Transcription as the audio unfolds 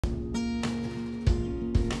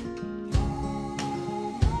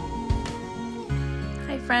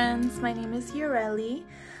friends, my name is Yureli.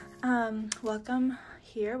 Welcome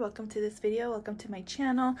to this video, welcome to my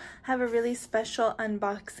channel. I have a really special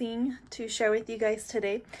unboxing to share with you guys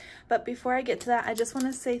today, but before I get to that, I just want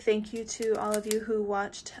to say thank you to all of you who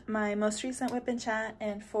watched my most recent whip and chat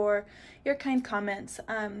and for your kind comments.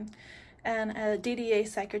 And DDA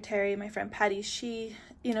secretary, my friend Patty, she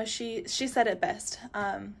said it best.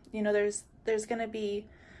 There's gonna be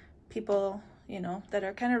people that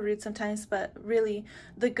are kind of rude sometimes, but really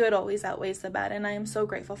the good always outweighs the bad, and I am so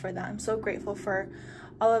grateful for that. I'm so grateful for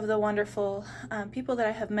all of the wonderful people that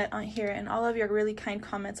I have met on here and all of your really kind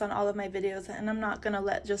comments on all of my videos, and I'm not gonna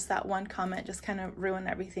let just that one comment just kind of ruin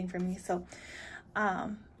everything for me. So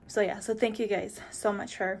thank you guys so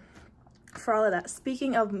much for all of that.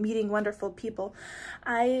 Speaking of meeting wonderful people,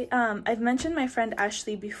 I've mentioned my friend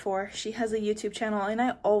Ashley before. She has a YouTube channel, and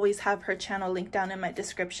I always have her channel linked down in my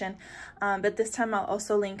description, but this time I'll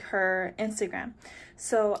also link her Instagram.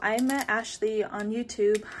 So I met Ashley on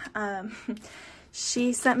YouTube.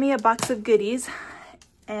 She sent me a box of goodies,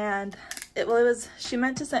 and she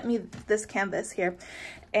meant to send me this canvas here,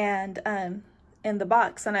 and in the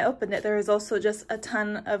box, and I opened it, there was also just a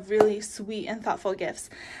ton of really sweet and thoughtful gifts.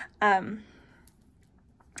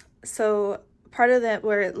 So part of that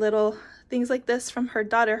were little things like this from her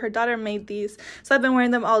daughter. Her daughter made these, so I've been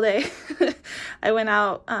wearing them all day. I went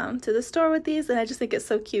out to the store with these, and I just think it's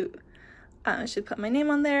so cute. I should put my name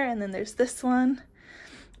on there, and then there's this one.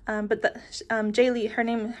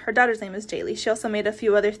 Jayliegh, her daughter's name is Jayliegh. She also made a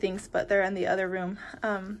few other things, but they're in the other room.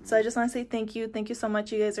 So I just want to say thank you so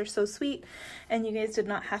much. You guys are so sweet, and you guys did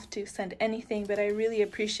not have to send anything, but I really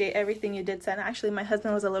appreciate everything you did send. Actually, my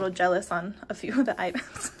husband was a little jealous on a few of the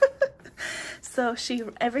items. So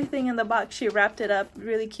everything in the box, she wrapped it up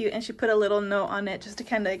really cute, and she put a little note on it just to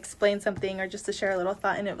kind of explain something or just to share a little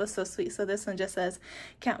thought, and it was so sweet. So this one just says,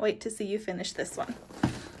 "Can't wait to see you finish this one."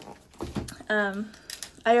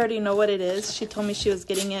 I already know what it is. She told me she was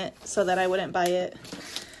getting it so that I wouldn't buy it.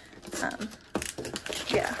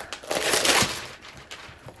 Yeah.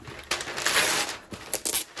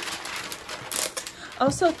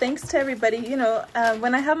 Also, thanks to everybody.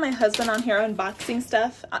 When I have my husband on here unboxing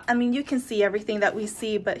stuff, I mean, you can see everything that we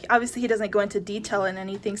see, but obviously he doesn't go into detail in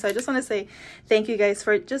anything. So I just want to say thank you guys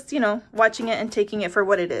for just, watching it and taking it for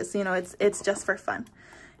what it is. It's just for fun.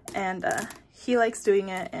 And he likes doing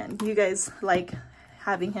it, and you guys like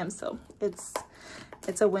having him, so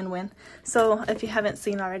it's a win-win. So if you haven't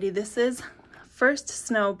seen already, this is First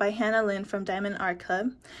Snow by Lynn from Diamond Art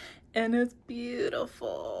Club, and it's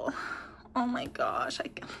beautiful. Oh my gosh, I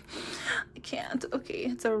can't. Okay,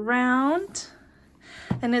 it's a round,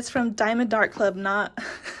 and it's from Diamond Art Club, not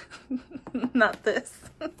not this.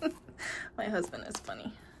 My husband is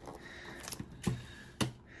funny.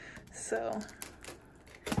 So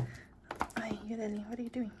Yureli, what are you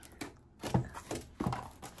doing?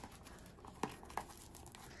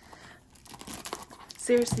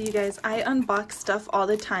 Seriously, you guys, I unbox stuff all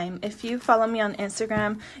the time. If you follow me on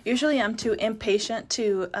Instagram, usually I'm too impatient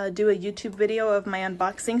to do a YouTube video of my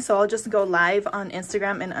unboxing, so I'll just go live on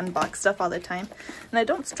Instagram and unbox stuff all the time. And I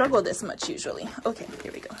don't struggle this much usually. Okay,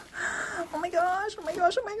 here we go. Oh my gosh, oh my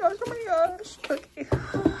gosh, oh my gosh, oh my gosh. Okay.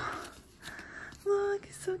 Look,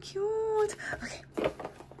 it's so cute. Okay.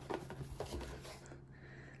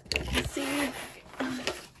 Let's see.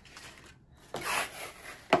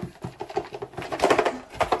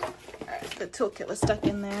 The toolkit was stuck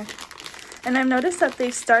in there, and I've noticed that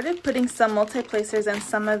they've started putting some multi-placers in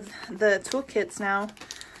some of the toolkits now,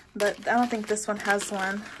 but I don't think this one has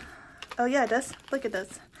one. Oh yeah, it does. Look at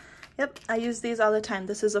this. Yep, I use these all the time.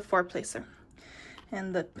 This is a 4-placer,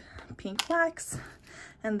 and the pink wax,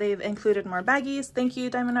 and they've included more baggies. Thank you,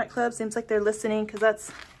 Diamond Art Club. Seems like they're listening, because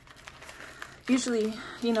that's usually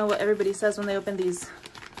what everybody says when they open these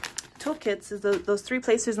toolkits is those 3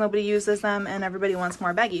 placers, nobody uses them, and everybody wants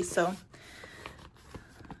more baggies. So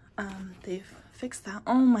they've fixed that.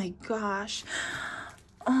 Oh my gosh.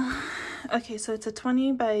 Oh, okay, so it's a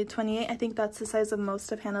 20 by 28. I think that's the size of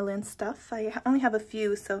most of Lynn's stuff. I only have a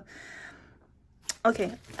few, so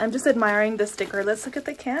okay, I'm just admiring the sticker. Let's look at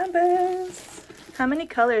the canvas. How many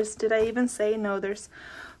colors did I even say? No, there's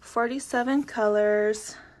 47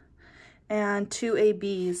 colors and 2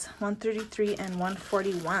 ABs, 133 and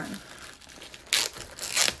 141.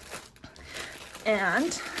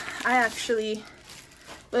 And I actually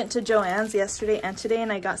went to Joann's yesterday and today, and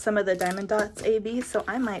I got some of the Diamond Dots AB, so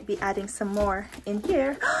I might be adding some more in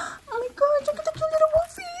here. Oh my gosh, look at the cute little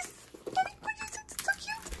wolfies. Oh my goodness, it's so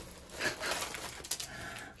cute.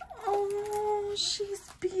 Oh, she's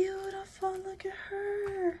beautiful. Look at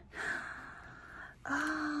her.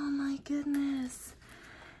 Oh my goodness.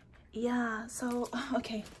 yeah, so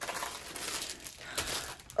okay.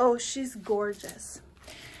 Oh, she's gorgeous.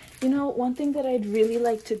 You know, one thing that I'd really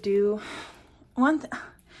like to do, one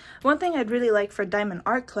thing I'd really like for Diamond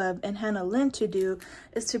Art Club and Hannah Lynn to do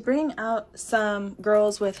is to bring out some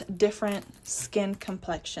girls with different skin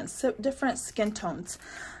complexions, so different skin tones.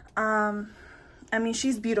 I mean,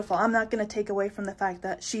 she's beautiful. I'm not going to take away from the fact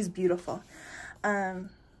that she's beautiful.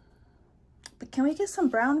 But can we get some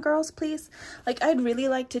brown girls, please? Like, I'd really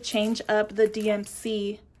like to change up the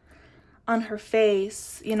DMC on her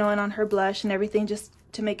face, you know, and on her blush and everything, just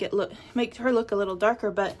to make her look a little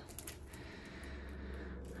darker. But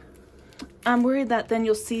I'm worried that then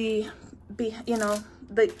you'll see, you know,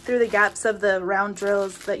 through the gaps of the round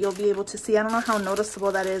drills that you'll be able to see. I don't know how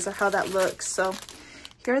noticeable that is or how that looks. So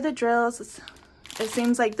here are the drills. It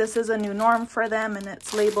seems like this is a new norm for them, and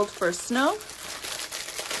it's labeled for snow.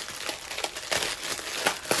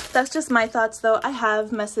 That's just my thoughts, though. I have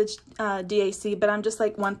messaged DAC, but I'm just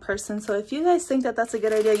like one person. So if you guys think that that's a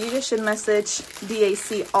good idea, you guys should message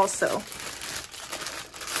DAC also.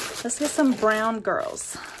 Let's get some brown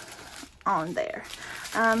girls on there.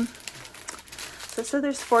 So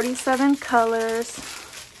there's 47 colors.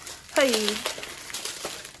 Hey.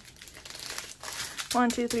 1,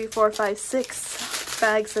 2, 3, 4, 5, 6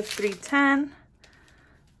 bags of 310.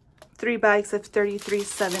 3 bags of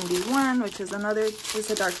 3371, which is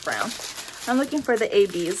a dark brown. I'm looking for the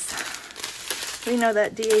ABs. We know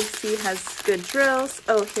that DAC has good drills.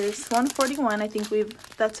 Oh, here's 141. I think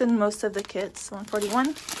that's in most of the kits. 141.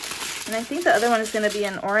 And I think the other one is going to be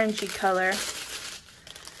an orangey color.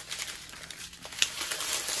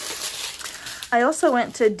 I also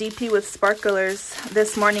went to DP with Sparklers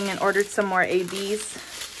this morning and ordered some more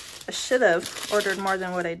ABs. I should have ordered more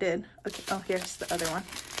than what I did. Okay, oh, here's the other one.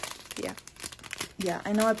 Yeah,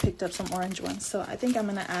 I know I picked up some orange ones, so I think I'm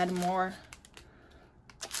gonna add more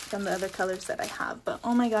from the other colors that I have. But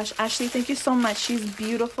oh my gosh, Ashley, thank you so much. She's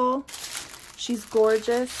beautiful, she's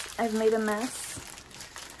gorgeous. I've made a mess.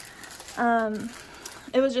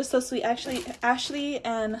 It was just so sweet. Actually, Ashley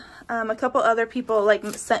and a couple other people like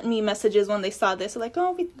sent me messages when they saw this, like,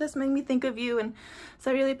 oh, this made me think of you, and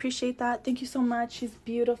so I really appreciate that. Thank you so much. She's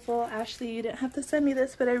beautiful. Ashley, you didn't have to send me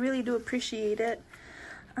this, but I really do appreciate it.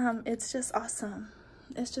 It's just awesome.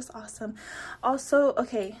 It's just awesome. Also,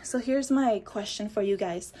 okay, so here's my question for you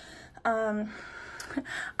guys. I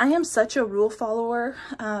am such a rule follower,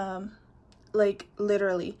 like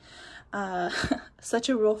literally, such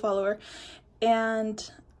a rule follower.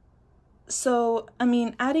 And so, I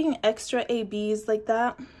mean, adding extra ABs like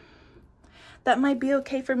that might be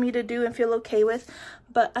okay for me to do and feel okay with,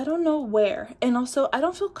 but I don't know where. And also, I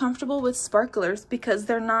don't feel comfortable with sparklers because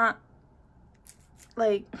they're not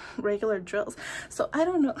like regular drills. So I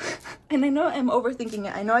don't know. And I know I'm overthinking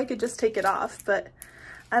it. I know I could just take it off, but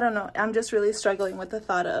I don't know. I'm just really struggling with the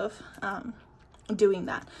thought of doing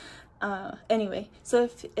that. Anyway, so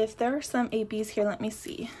if there are some ABs here, let me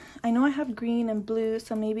see. I know I have green and blue,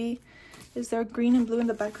 so maybe, is there green and blue in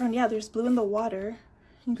the background? Yeah, there's blue in the water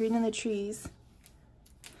and green in the trees.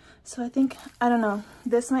 So I think, I don't know,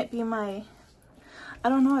 this might be my, I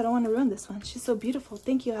don't know, I don't want to ruin this one. She's so beautiful.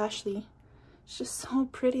 Thank you, Ashley. She's just so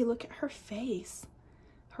pretty. Look at her face.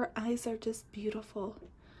 Her eyes are just beautiful.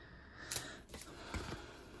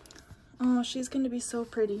 Oh, she's gonna be so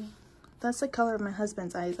pretty. That's the color of my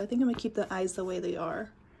husband's eyes. I think I'm gonna keep the eyes the way they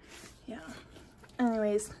are. Yeah.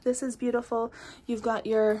 Anyways, this is beautiful. You've got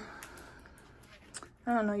your,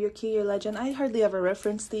 I don't know, your key, your legend. I hardly ever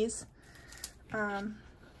reference these.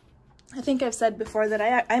 I think I've said before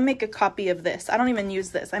that I make a copy of this. I don't even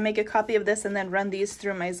use this. I make a copy of this and then run these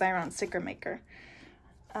through my Xyron sticker maker.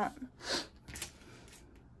 And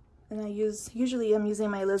I usually I'm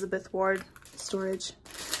using my Elizabeth Ward storage.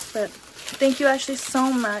 But thank you, Ashley,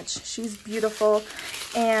 so much. She's beautiful.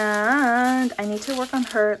 And I need to work on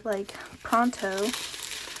her like pronto.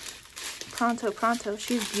 Pronto.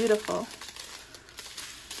 She's beautiful.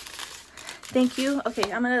 Thank you.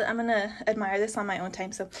 Okay, I'm gonna admire this on my own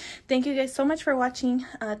time. So thank you guys so much for watching.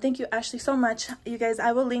 Thank you, Ashley, so much. You guys,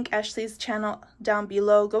 I will link Ashley's channel down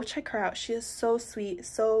below. Go check her out. She is so sweet,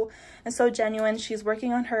 so genuine. She's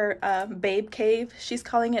working on her babe cave. She's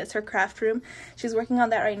calling it, it's her craft room. She's working on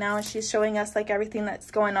that right now, and she's showing us like everything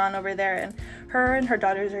that's going on over there. And her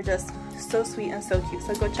daughters are just so sweet and so cute.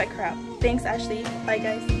 So go check her out. Thanks, Ashley. Bye,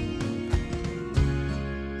 guys.